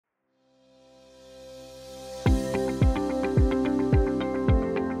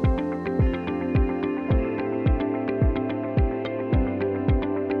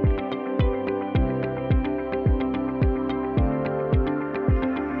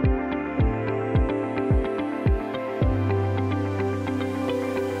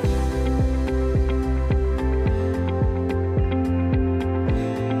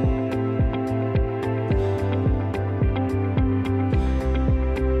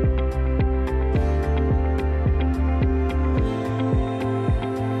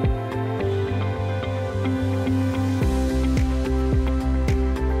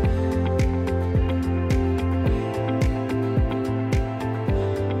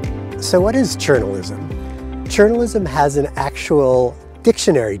So what is journalism? Journalism has an actual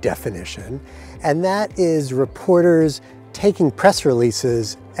dictionary definition, and that is reporters taking press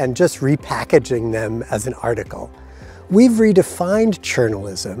releases and just repackaging them as an article. We've redefined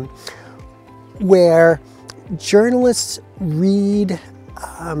journalism where journalists read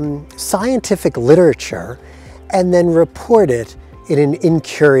scientific literature and then report it in an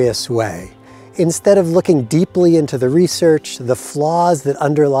incurious way. Instead of looking deeply into the research, the flaws that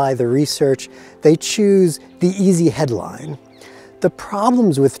underlie the research, they choose the easy headline. The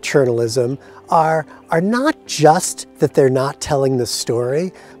problems with journalism are not just that they're not telling the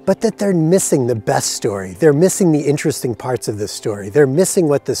story, but that they're missing the best story. They're missing the interesting parts of the story. They're missing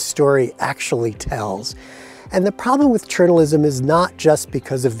what the story actually tells. And the problem with journalism is not just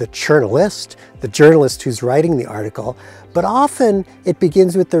because of the journalist who's writing the article, but often it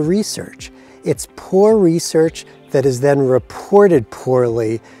begins with the research. It's poor research that is then reported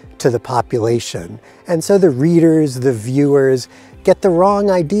poorly to the population. And so the readers, the viewers, get the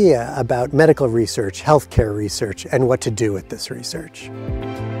wrong idea about medical research, healthcare research, and what to do with this research.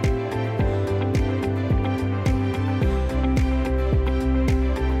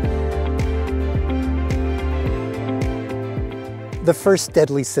 The first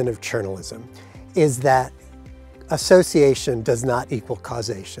deadly sin of journalism is that association does not equal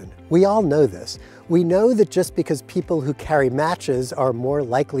causation. We all know this. We know that just because people who carry matches are more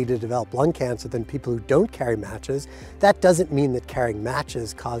likely to develop lung cancer than people who don't carry matches, that doesn't mean that carrying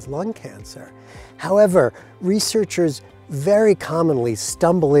matches cause lung cancer. However, researchers very commonly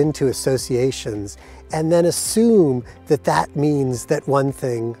stumble into associations and then assume that that means that one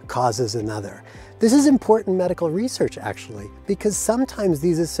thing causes another. This is important medical research, actually, because sometimes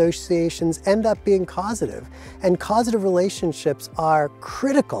these associations end up being causative, and causative relationships are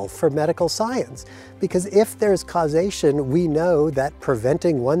critical for medical science, because if there's causation, we know that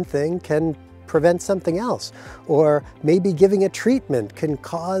preventing one thing can prevent something else, or maybe giving a treatment can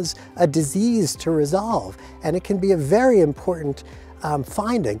cause a disease to resolve, and it can be a very important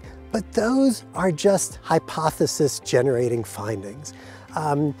finding. But those are just hypothesis-generating findings.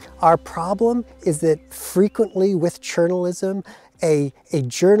 Our problem is that frequently with journalism, a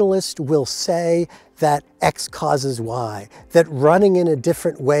journalist will say that X causes Y, that running in a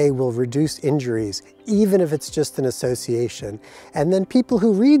different way will reduce injuries, even if it's just an association. And then people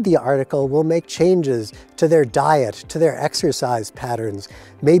who read the article will make changes to their diet, to their exercise patterns,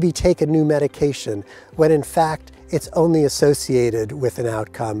 maybe take a new medication, when in fact it's only associated with an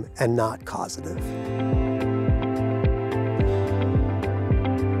outcome and not causative.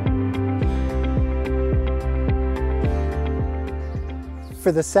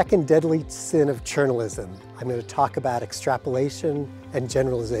 For the second deadly sin of journalism, I'm going to talk about extrapolation and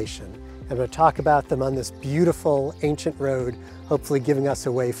generalization. I'm going to talk about them on this beautiful ancient road, hopefully giving us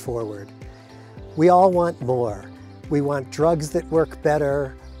a way forward. We all want more. We want drugs that work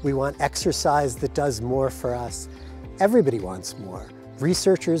better. We want exercise that does more for us. Everybody wants more.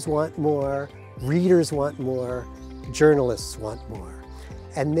 Researchers want more. Readers want more. Journalists want more.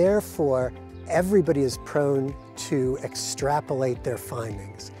 And therefore, everybody is prone to extrapolate their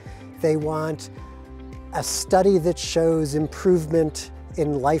findings. They want a study that shows improvement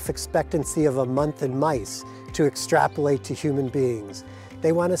in life expectancy of a month in mice to extrapolate to human beings.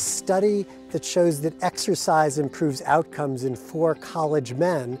 They want a study that shows that exercise improves outcomes in 4 college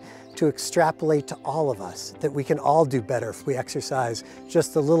men to extrapolate to all of us, that we can all do better if we exercise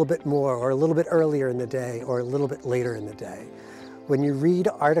just a little bit more, or a little bit earlier in the day, or a little bit later in the day. When you read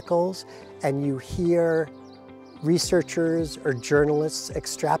articles and you hear researchers or journalists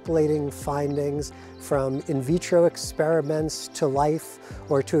extrapolating findings from in vitro experiments to life,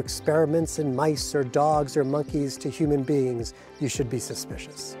 or to experiments in mice or dogs or monkeys to human beings, you should be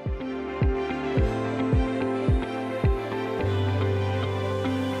suspicious.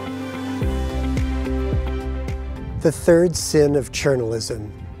 The third sin of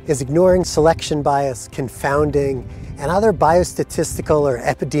journalism is ignoring selection bias, confounding, and other biostatistical or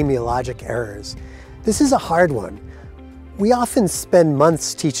epidemiologic errors. This is a hard one. We often spend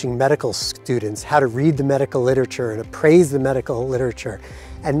months teaching medical students how to read the medical literature and appraise the medical literature,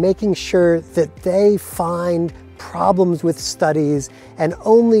 and making sure that they find problems with studies and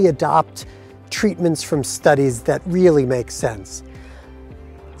only adopt treatments from studies that really make sense.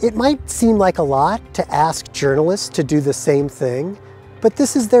 It might seem like a lot to ask journalists to do the same thing, but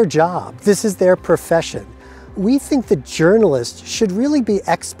this is their job. This is their profession. We think that journalists should really be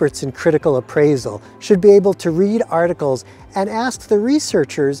experts in critical appraisal, should be able to read articles and ask the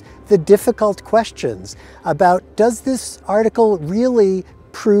researchers the difficult questions about, does this article really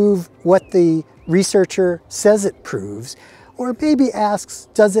prove what the researcher says it proves? or maybe asks,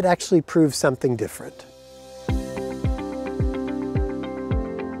 does it actually prove something different?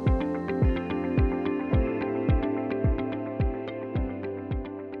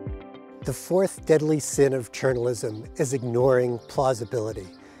 The fourth deadly sin of journalism is ignoring plausibility.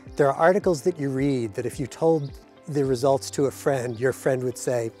 There are articles that you read that if you told the results to a friend, your friend would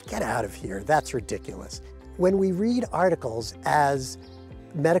say, get out of here, that's ridiculous. When we read articles as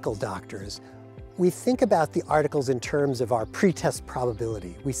medical doctors, we think about the articles in terms of our pretest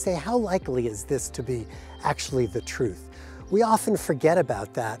probability. We say, how likely is this to be actually the truth? We often forget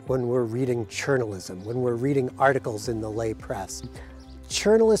about that when we're reading journalism, when we're reading articles in the lay press.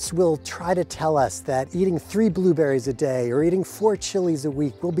 Journalists will try to tell us that eating 3 blueberries a day or eating 4 chilies a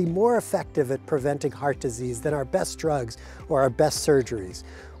week will be more effective at preventing heart disease than our best drugs or our best surgeries.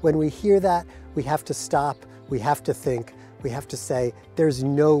 When we hear that, we have to stop, we have to think, we have to say, there's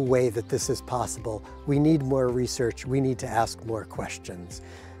no way that this is possible. We need more research, we need to ask more questions.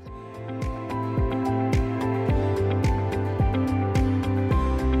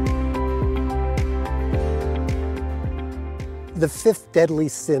 The fifth deadly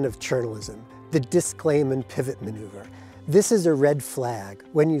sin of journalism, the disclaim and pivot maneuver. This is a red flag.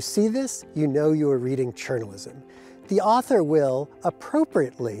 When you see this, you know you are reading journalism. The author will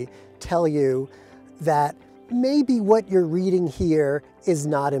appropriately tell you that maybe what you're reading here is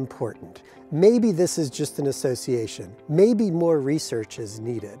not important. Maybe this is just an association. Maybe more research is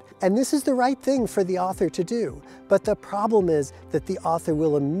needed. And this is the right thing for the author to do. But the problem is that the author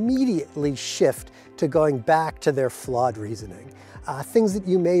will immediately shift to going back to their flawed reasoning. Things that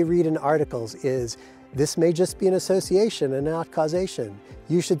you may read in articles is, this may just be an association and not causation.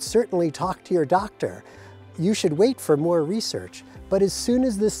 You should certainly talk to your doctor. You should wait for more research. But as soon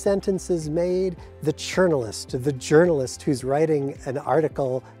as this sentence is made, the journalist who's writing an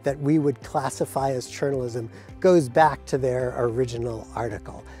article that we would classify as journalism goes back to their original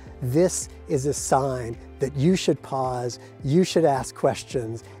article. This is a sign that you should pause, you should ask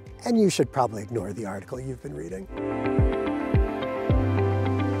questions, and you should probably ignore the article you've been reading.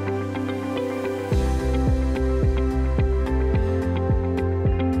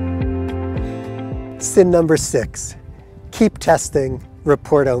 Sin number 6. Keep testing,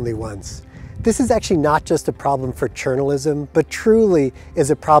 report only once. This is actually not just a problem for journalism, but truly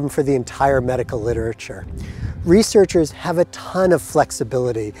is a problem for the entire medical literature. Researchers have a ton of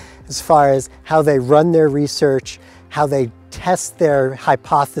flexibility as far as how they run their research, how they test their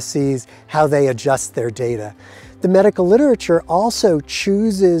hypotheses, how they adjust their data. The medical literature also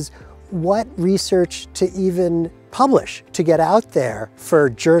chooses what research to even publish, to get out there for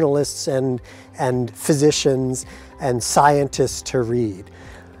journalists and physicians and scientists to read.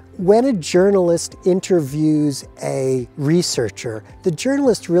 When a journalist interviews a researcher, the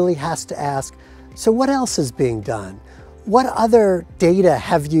journalist really has to ask, so what else is being done? What other data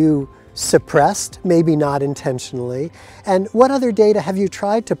have you suppressed, maybe not intentionally, and what other data have you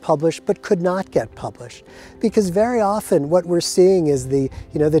tried to publish but could not get published? Because very often what we're seeing is the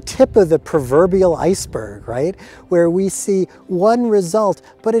tip of the proverbial iceberg, right? Where we see one result,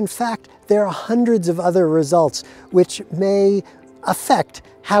 but in fact there are hundreds of other results which may affect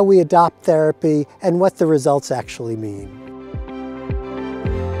how we adopt therapy and what the results actually mean.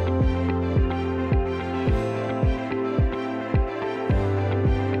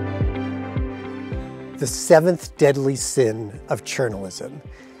 The seventh deadly sin of journalism.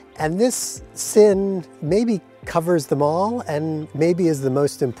 And this sin maybe covers them all and maybe is the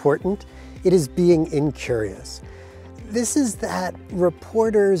most important. It is being incurious. This is that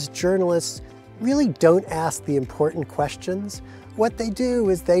reporters, journalists really don't ask the important questions. What they do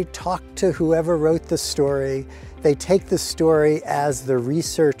is they talk to whoever wrote the story. They take the story as the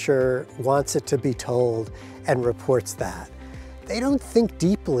researcher wants it to be told and reports that. They don't think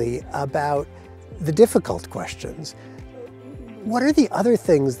deeply about the difficult questions. What are the other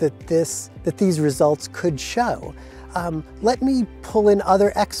things that these results could show? Let me pull in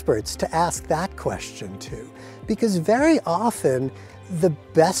other experts to ask that question too. Because very often the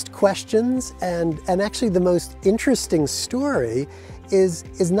best questions and actually the most interesting story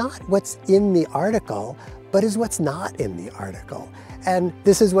is not what's in the article, but is what's not in the article. And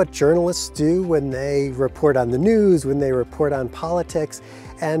this is what journalists do when they report on the news, when they report on politics.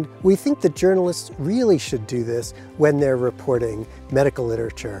 And we think that journalists really should do this when they're reporting medical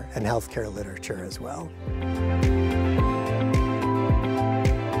literature and healthcare literature as well.